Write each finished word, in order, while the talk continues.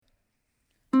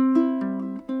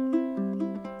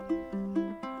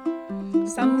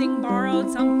Something borrowed,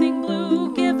 something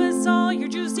blue. Give us all your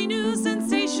juicy news,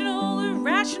 sensational,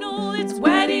 irrational. It's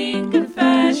Wedding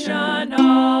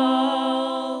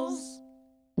Confessionals.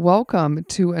 Welcome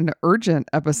to an urgent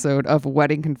episode of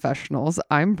Wedding Confessionals.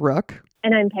 I'm Brooke.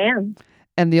 And I'm Pam.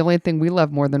 And the only thing we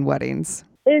love more than weddings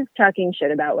is talking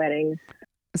shit about weddings.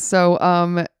 So,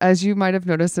 as you might have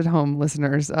noticed at home,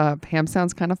 listeners, Pam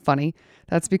sounds kind of funny.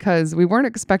 That's because we weren't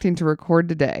expecting to record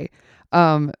today.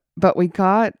 But we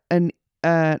got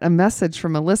a message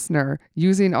from a listener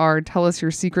using our Tell Us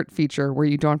Your Secret feature where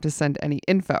you don't have to send any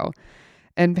info.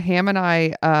 And Pam and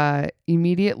I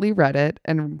immediately read it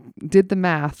and did the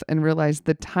math and realized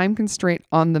the time constraint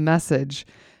on the message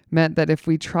meant that if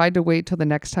we tried to wait till the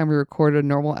next time we recorded a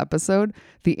normal episode,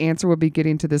 the answer would be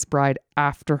getting to this bride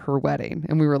after her wedding.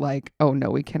 And we were like, oh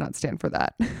no, we cannot stand for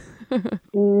that.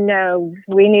 No,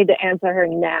 we need to answer her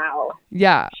now.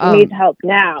 Yeah. She needs help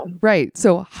now. Right.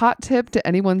 So hot tip to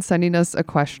anyone sending us a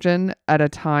question at a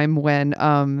time when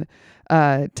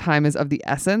time is of the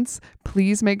essence,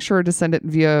 please make sure to send it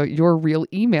via your real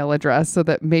email address so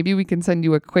that maybe we can send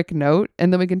you a quick note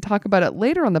and then we can talk about it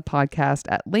later on the podcast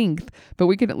at length, but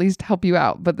we can at least help you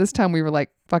out. But this time we were like,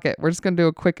 fuck it, we're just going to do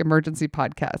a quick emergency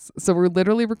podcast. So we're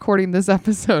literally recording this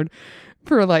episode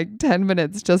for like 10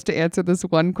 minutes just to answer this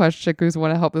one question because we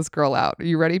want to help this girl out. Are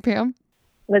you ready, Pam?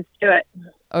 Let's do it.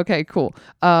 Okay, cool.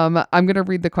 I'm going to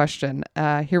read the question.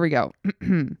 Here we go.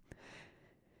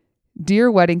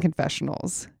 Dear Wedding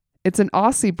Confessionals, it's an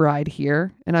Aussie bride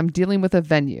here, and I'm dealing with a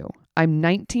venue. I'm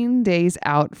 19 days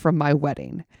out from my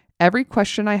wedding. Every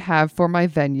question I have for my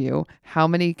venue, how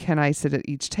many can I sit at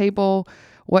each table?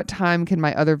 What time can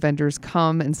my other vendors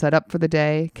come and set up for the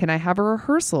day? Can I have a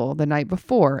rehearsal the night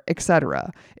before,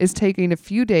 etc., is taking a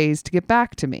few days to get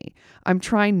back to me. I'm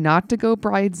trying not to go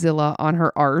bridezilla on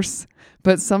her arse,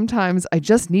 but sometimes I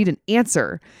just need an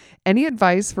answer. Any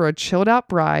advice for a chilled out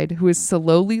bride who is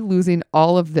slowly losing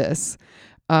all of this,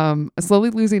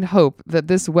 slowly losing hope that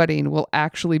this wedding will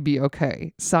actually be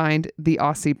okay? Signed, the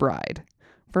Aussie bride.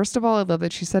 First of all, I love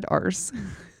that she said arse.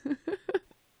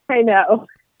 I know.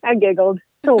 I giggled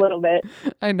a little bit.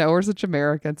 I know, we're such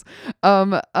Americans.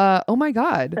 Oh my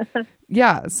God.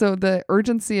 Yeah. So the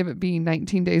urgency of it being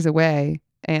 19 days away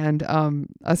and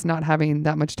us not having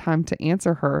that much time to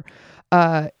answer her.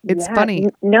 It's funny.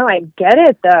 No, I get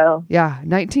it though. Yeah.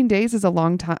 19 days is a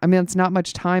long time. I mean, it's not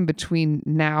much time between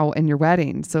now and your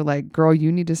wedding. So like, girl,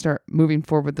 you need to start moving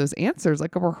forward with those answers.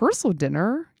 Like a rehearsal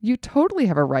dinner, you totally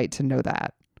have a right to know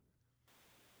that.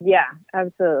 Yeah,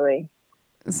 absolutely.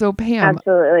 So Pam,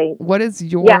 absolutely. What is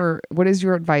your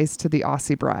advice to the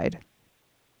Aussie bride?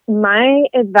 My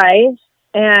advice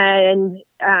is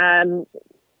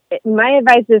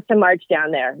to march down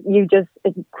there. You just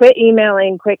quit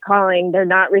emailing, quit calling. They're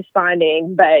not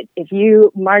responding. But if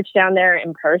you march down there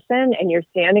in person and you're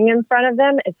standing in front of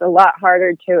them, it's a lot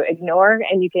harder to ignore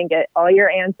and you can get all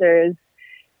your answers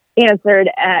answered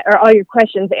or all your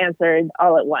questions answered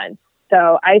all at once.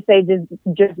 So I say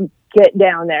just get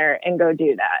down there and go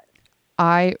do that.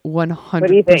 I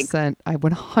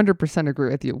 100% agree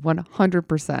with you.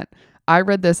 100%. I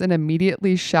read this and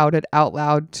immediately shouted out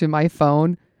loud to my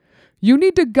phone, you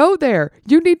need to go there.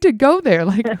 You need to go there,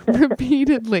 like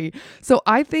repeatedly. So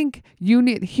I think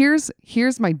here's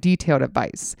my detailed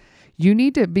advice. You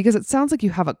need to, because it sounds like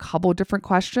you have a couple different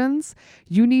questions.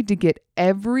 You need to get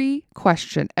every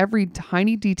question, every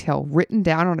tiny detail written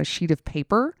down on a sheet of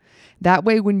paper. That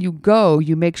way, when you go,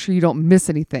 you make sure you don't miss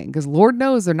anything because Lord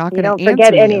knows they're not going to answer you. Don't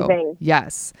forget anything.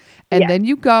 Yes. And then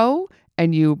you go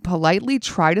and you politely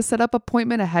try to set up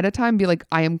appointment ahead of time. Be like,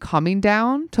 I am coming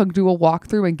down to do a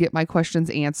walkthrough and get my questions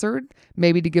answered.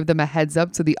 Maybe to give them a heads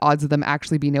up so the odds of them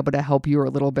actually being able to help you are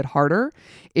a little bit harder.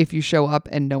 If you show up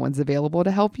and no one's available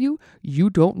to help you, you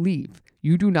don't leave.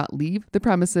 You do not leave the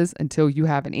premises until you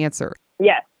have an answer.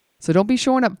 Yes. So don't be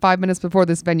showing up 5 minutes before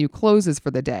this venue closes for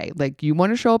the day. Like you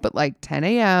want to show up at like 10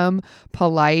 a.m.,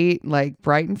 polite, like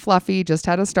bright and fluffy, just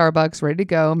had a Starbucks, ready to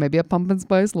go, maybe a pumpkin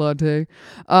spice latte.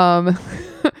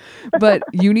 But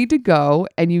you need to go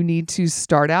and you need to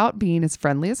start out being as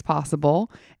friendly as possible.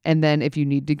 And then if you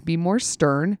need to be more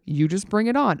stern, you just bring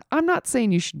it on. I'm not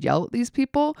saying you should yell at these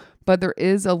people, but there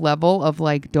is a level of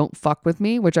like, don't fuck with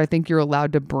me, which I think you're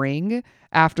allowed to bring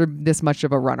after this much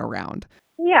of a runaround.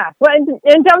 Yeah. Well,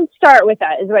 and don't start with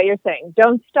that is what you're saying.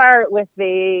 Don't start with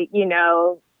the,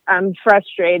 I'm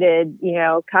frustrated,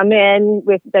 come in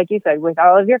with, like you said, with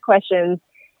all of your questions.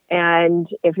 And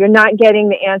if you're not getting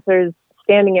the answers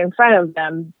standing in front of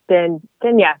them, then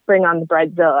yeah, bring on the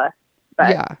bridezilla.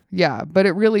 But yeah. But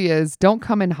it really is, don't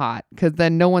come in hot because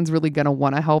then no one's really going to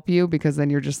want to help you because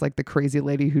then you're just like the crazy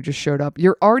lady who just showed up.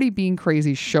 You're already being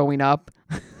crazy showing up.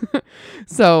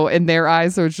 So in their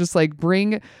eyes, so it's just like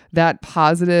bring that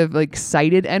positive, like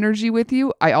excited energy with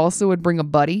you. I also would bring a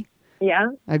buddy. Yeah.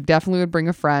 I definitely would bring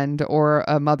a friend or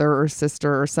a mother or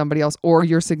sister or somebody else or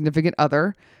your significant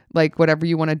other, like whatever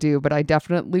you want to do. But I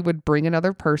definitely would bring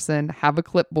another person, have a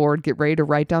clipboard, get ready to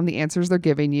write down the answers they're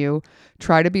giving you.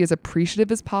 Try to be as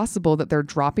appreciative as possible that they're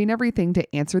dropping everything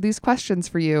to answer these questions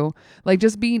for you. Like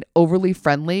just being overly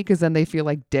friendly, because then they feel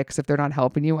like dicks if they're not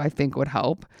helping you, I think would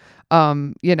help.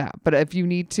 But if you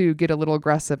need to get a little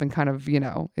aggressive and kind of,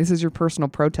 this is your personal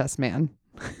protest, man.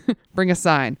 Bring a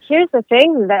sign. Here's the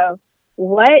thing, though.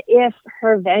 What if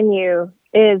her venue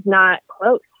is not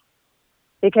close?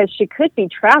 Because she could be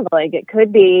traveling. It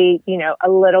could be, a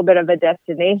little bit of a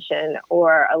destination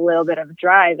or a little bit of a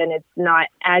drive, and it's not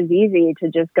as easy to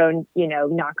just go,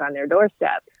 knock on their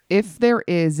doorstep. If there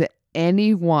is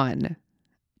anyone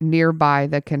nearby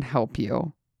that can help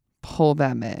you, pull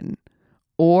them in.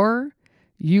 Or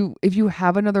if you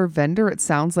have another vendor, it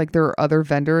sounds like there are other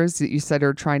vendors that you said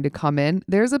are trying to come in.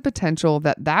 There's a potential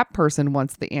that person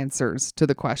wants the answers to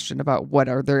the question about what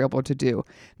are they able to do.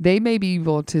 They may be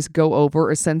able to go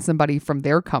over or send somebody from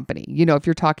their company. If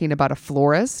you're talking about a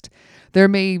florist, there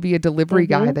may be a delivery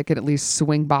guy that could at least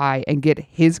swing by and get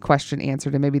his question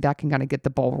answered, and maybe that can kind of get the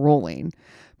ball rolling.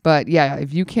 But yeah,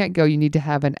 if you can't go, you need to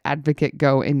have an advocate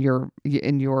go in your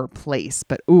place.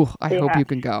 But I hope you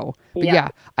can go. But yeah,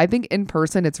 I think in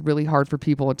person, it's really hard for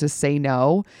people to say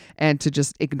no and to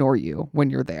just ignore you when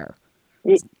you're there.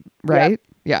 Right?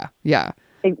 Yeah.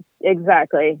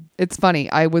 Exactly. It's funny.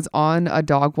 I was on a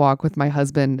dog walk with my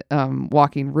husband,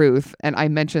 walking Ruth, and I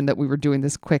mentioned that we were doing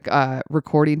this quick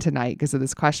recording tonight because of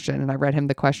this question, and I read him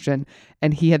the question,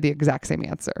 and he had the exact same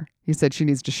answer. He said she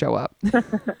needs to show up.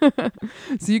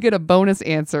 So you get a bonus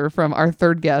answer from our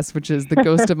third guest, which is the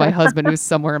ghost of my husband who's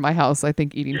somewhere in my house, I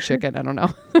think eating chicken. I don't know.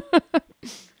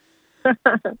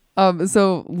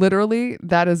 So literally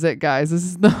that is it, guys. This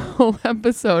is the whole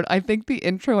episode. I think the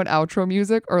intro and outro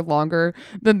music are longer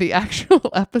than the actual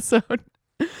episode,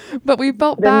 but we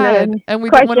felt bad and we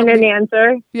didn't want to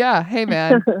answer. Yeah. Hey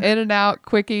man, in and out,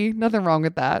 quickie, nothing wrong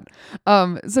with that.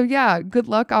 So yeah, good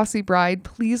luck, Aussie Bride.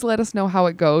 Please let us know how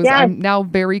it goes. Yes. I'm now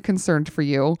very concerned for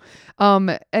you.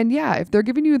 And yeah, if they're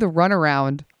giving you the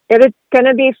runaround, it's going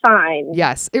to be fine.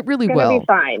 Yes, it really will. It's going to be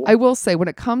fine. I will say, when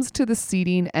it comes to the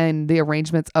seating and the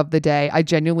arrangements of the day, I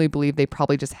genuinely believe they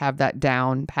probably just have that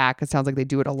down pack. It sounds like they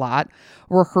do it a lot.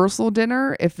 Rehearsal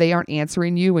dinner, if they aren't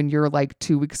answering you and you're like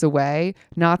 2 weeks away,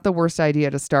 not the worst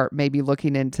idea to start maybe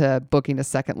looking into booking a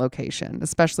second location,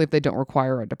 especially if they don't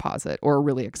require a deposit or a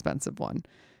really expensive one.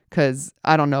 Because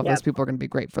I don't know if those people are going to be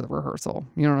great for the rehearsal.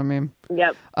 You know what I mean?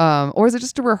 Yep. Or is it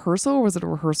just a rehearsal, or was it a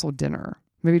rehearsal dinner?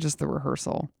 Maybe just the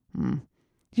rehearsal. You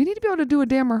need to be able to do a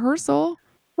damn rehearsal.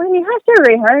 When you have to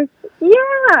rehearse, you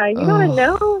gotta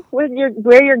know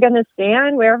where you're gonna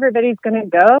stand, where everybody's gonna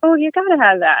go. You gotta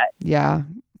have that. Yeah,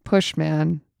 push,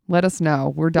 man. Let us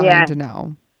know. We're dying to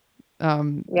know.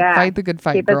 Fight the good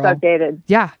fight, keep girl. Us updated.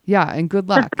 Yeah, and good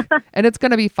luck. And it's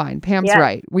gonna be fine. Pam's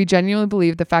right. We genuinely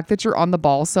believe the fact that you're on the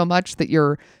ball so much that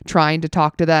you're trying to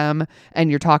talk to them and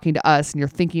you're talking to us and you're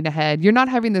thinking ahead. You're not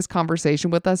having this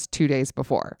conversation with us 2 days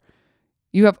before.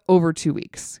 You have over 2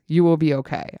 weeks. You will be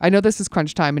okay. I know this is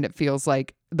crunch time and it feels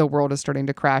like the world is starting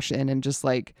to crash in and just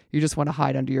like you just want to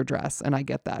hide under your dress. And I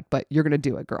get that, but you're going to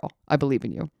do it, girl. I believe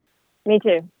in you. Me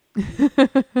too.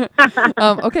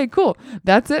 Okay, cool.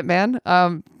 That's it, man.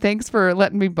 Thanks for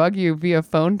letting me bug you via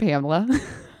phone, Pamela.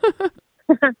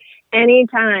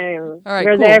 Anytime. All right,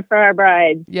 We're there for our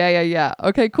bride. Yeah.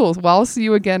 Okay, cool. Well, I'll see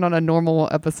you again on a normal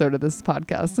episode of this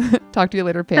podcast. Talk to you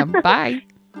later, Pam. Bye.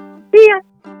 See ya.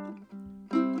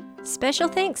 Special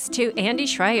thanks to Andy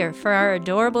Schreier for our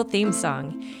adorable theme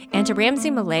song, and to Ramsey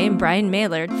Millay and Brian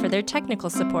Maylard for their technical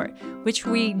support, which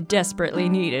we desperately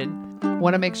needed.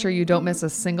 Want to make sure you don't miss a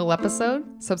single episode?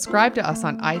 Subscribe to us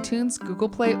on iTunes, Google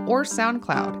Play, or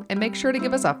SoundCloud, and make sure to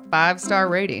give us a 5-star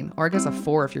rating, or I guess a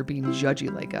 4 if you're being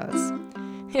judgy like us.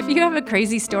 If you have a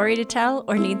crazy story to tell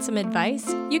or need some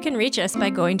advice, you can reach us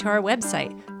by going to our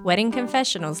website,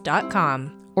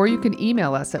 weddingconfessionals.com. Or you can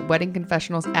email us at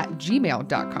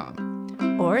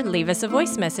weddingconfessionals@gmail.com. Or leave us a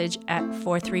voice message at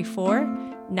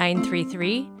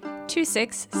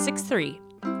 434-933-2663.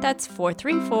 That's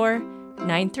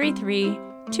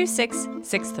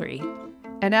 434-933-2663.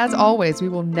 And as always, we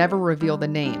will never reveal the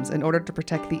names in order to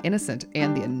protect the innocent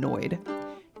and the annoyed.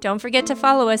 Don't forget to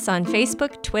follow us on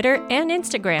Facebook, Twitter, and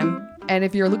Instagram. And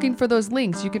if you're looking for those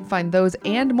links, you can find those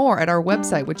and more at our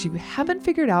website, which you haven't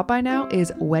figured out by now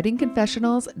is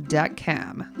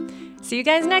weddingconfessionals.com. See you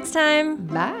guys next time.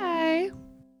 Bye.